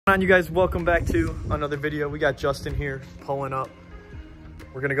What's on, you guys? Welcome back to another video. We got Justin here pulling up.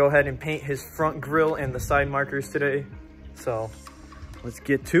 We're gonna go ahead and paint his front grille and the side markers today. So let's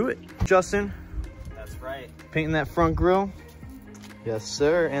get to it. Justin. That's right. Painting that front grille. Yes,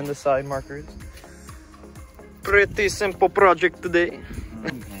 sir. And the side markers. Pretty simple project today.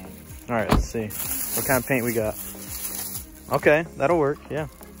 Okay. All right, let's see. What kind of paint we got? Okay, that'll work, yeah.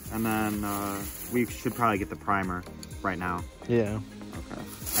 And then we should probably get the primer right now. Yeah. Okay.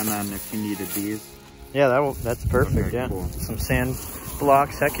 And then if you needed these. Yeah, that's perfect, Okay, yeah. cool. Some sand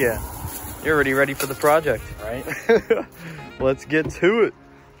blocks, heck yeah. You're already ready for the project. Right? Let's get to it.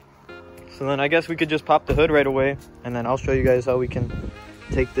 So then I guess we could just pop the hood right away, and then I'll show you guys how we can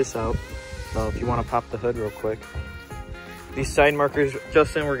take this out. So if you want to pop the hood real quick. These side markers,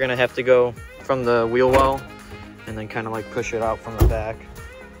 Justin, we're gonna have to go from the wheel well and then kind of like push it out from the back.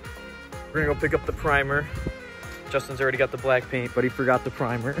 We're gonna go pick up the primer. Justin's already got the black paint, but he forgot the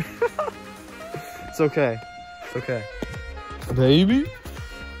primer. It's okay. It's okay. Baby.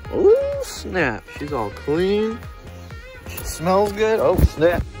 Oh, snap. She's all clean. She smells good. Oh,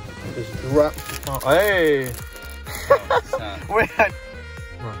 snap. Just drop. Oh, hey. Wait.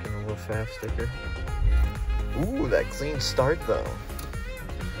 Rocking a little fast sticker. Ooh, that clean start, though.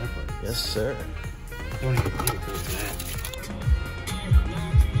 Yes, sir. Don't even need it close to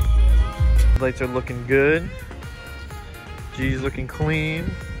that. Lights are looking good. G's looking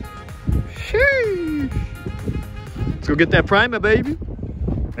clean. Sheesh. Let's go get that primer, baby.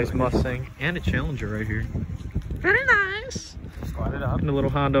 Nice Mustang and a Challenger right here. Very nice. Squat it up. And a little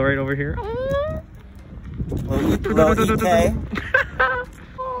Honda right over here. Little EK.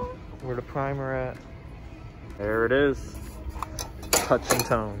 Where the primer at? There it is. Touch and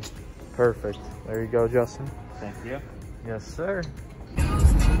tone. Perfect. There you go, Justin. Thank you. Yes, sir.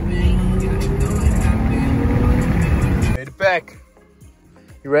 Made it back.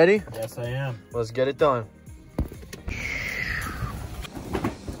 You ready? Yes, I am. Let's get it done.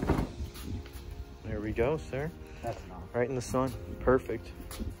 There we go, sir. That's enough. Right in the sun. Perfect.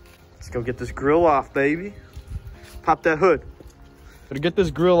 Let's go get this grill off, baby. Pop that hood. To get this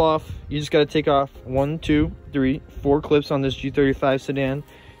grill off, you just got to take off 1, 2, 3, 4 clips on this G35 Sedan.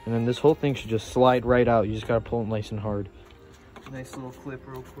 And then this whole thing should just slide right out. You just got to pull it nice and hard. Nice little clip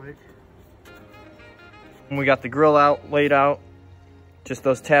real quick. And we got the grill out, laid out. Just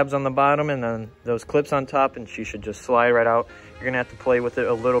those tabs on the bottom and then those clips on top, and she should just slide right out. You're going to have to play with it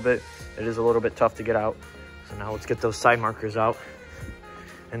a little bit. It is a little bit tough to get out. So now let's get those side markers out.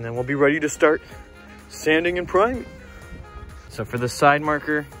 And then we'll be ready to start sanding and priming. So for the side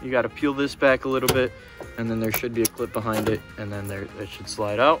marker, you got to peel this back a little bit, and then there should be a clip behind it, and then there it should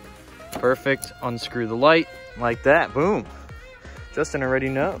slide out. Perfect. Unscrew the light like that. Boom. Justin already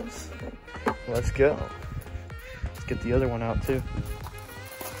knows. Let's go. Let's get the other one out too.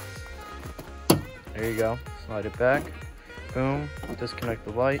 There you go. Slide it back. Boom. Disconnect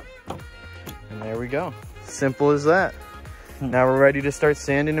the light. And there we go. Simple as that. Now we're ready to start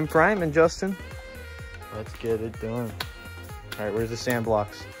sanding and priming, Justin. Let's get it done. All right, where's the sand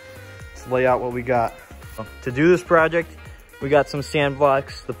blocks? Let's lay out what we got. To do this project, we got some sand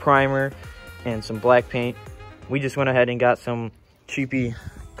blocks, the primer, and some black paint. We just went ahead and got some cheapy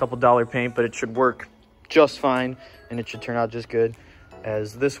couple dollar paint, but it should work just fine, and it should turn out just good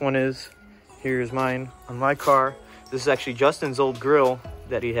as this one is. Here's mine on my car. This is actually Justin's old grill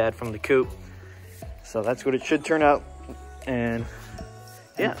that he had from the coupe. So that's what it should turn out. And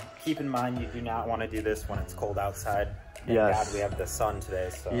yeah. Keep in mind, you do not want to do this when it's cold outside. Thank Yes. God we have the sun today.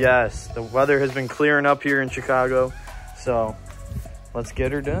 So. Yes, the weather has been clearing up here in Chicago. So let's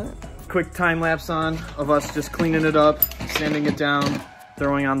get her done. Quick time lapse on of us just cleaning it up, sanding it down,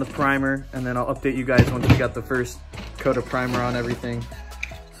 throwing on the primer, and then I'll update you guys once we got the first coat of primer on everything.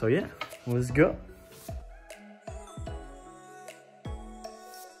 So yeah, let's go.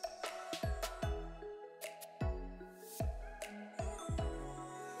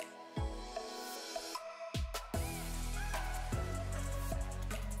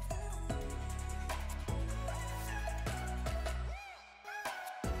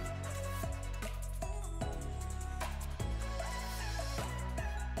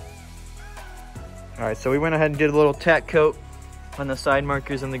 All right, so we went ahead and did a little tack coat on the side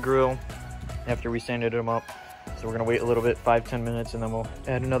markers and the grill after we sanded them up. So we're gonna wait a little bit, 5-10 minutes, and then we'll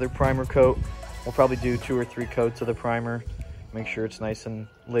add another primer coat. We'll probably do 2 or 3 coats of the primer, make sure it's nice and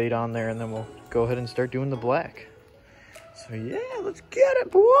laid on there, and then we'll go ahead and start doing the black. So yeah, let's get it,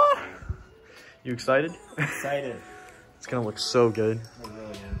 boy. You excited? Excited. It's gonna look so good. It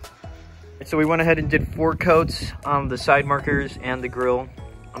really is. So we went ahead and did 4 coats on the side markers and the grill.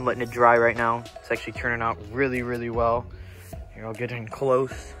 I'm letting it dry right now. It's actually turning out really, really well. Here, Here, I'll get in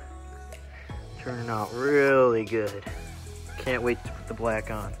close. Turning out really good. Can't wait to put the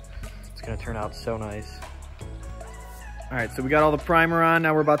black on. It's gonna turn out so nice. All right, so we got all the primer on.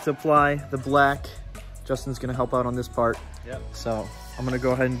 Now we're about to apply the black. Justin's gonna help out on this part. Yep. So I'm gonna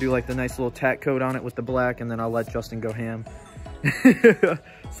go ahead and do like the nice little tack coat on it with the black, and then I'll let Justin go ham.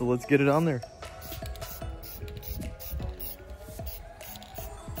 So let's get it on there.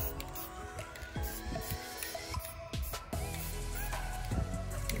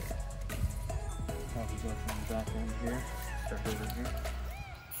 Go from the back end here, start over here.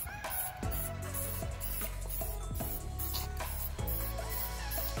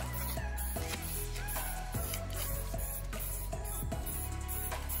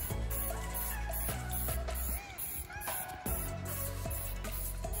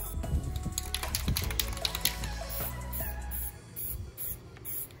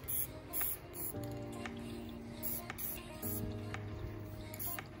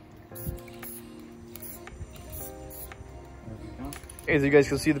 As you guys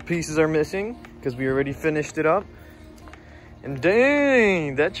can see, the pieces are missing because we already finished it up. And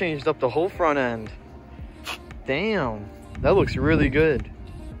dang, that changed up the whole front end. Damn, that looks really good.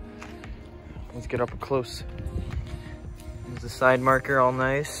 Let's get up close. Here's the side marker, all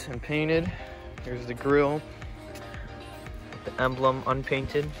nice and painted. Here's the grille, the emblem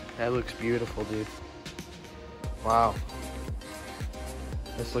unpainted. That looks beautiful, dude. Wow.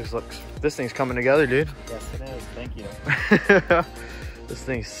 This thing's coming together, dude. Yes, it is. Thank you. This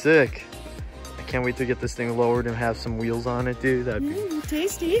thing's sick. I can't wait to get this thing lowered and have some wheels on it, dude. That'd be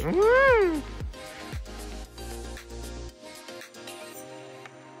tasty. I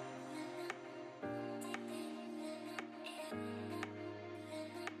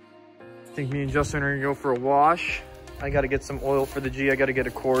think me and Justin are gonna go for a wash. I gotta get some oil for the G. I gotta get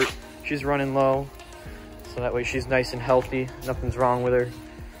a quart. She's running low, so that way she's nice and healthy. Nothing's wrong with her.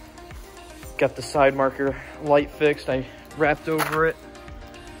 Got the side marker light fixed. I wrapped over it.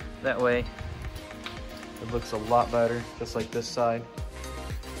 That way it looks a lot better, just like this side.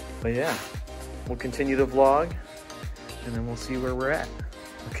 But yeah, we'll continue the vlog and then we'll see where we're at.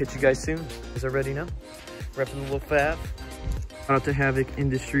 I'll catch you guys soon. You guys already know. Repping Lilfaf. Shout out to Havoc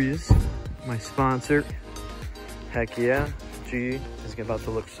Industries, my sponsor. Heck yeah. G is about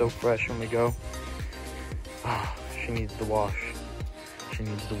to look so fresh when we go. Oh, she needs the wash. She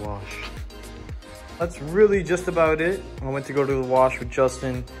needs the wash. That's really just about it. I went to go to the wash with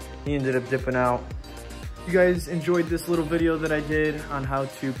Justin. He ended up dipping out. You guys enjoyed this little video that I did on how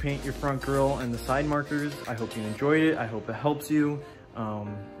to paint your front grille and the side markers. I hope you enjoyed it. I hope it helps you.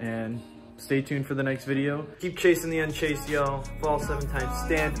 And stay tuned for the next video. Keep chasing the unchased, y'all. Fall 7 times,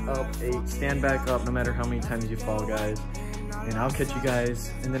 stand up 8, stand back up no matter how many times you fall, guys. And I'll catch you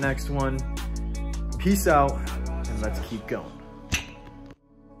guys in the next one. Peace out, and let's keep going.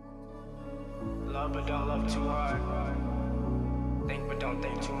 Love but don't love too hard. Think but don't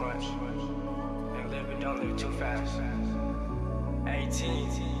think too much. And live but don't live too fast.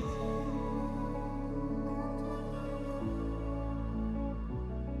 18.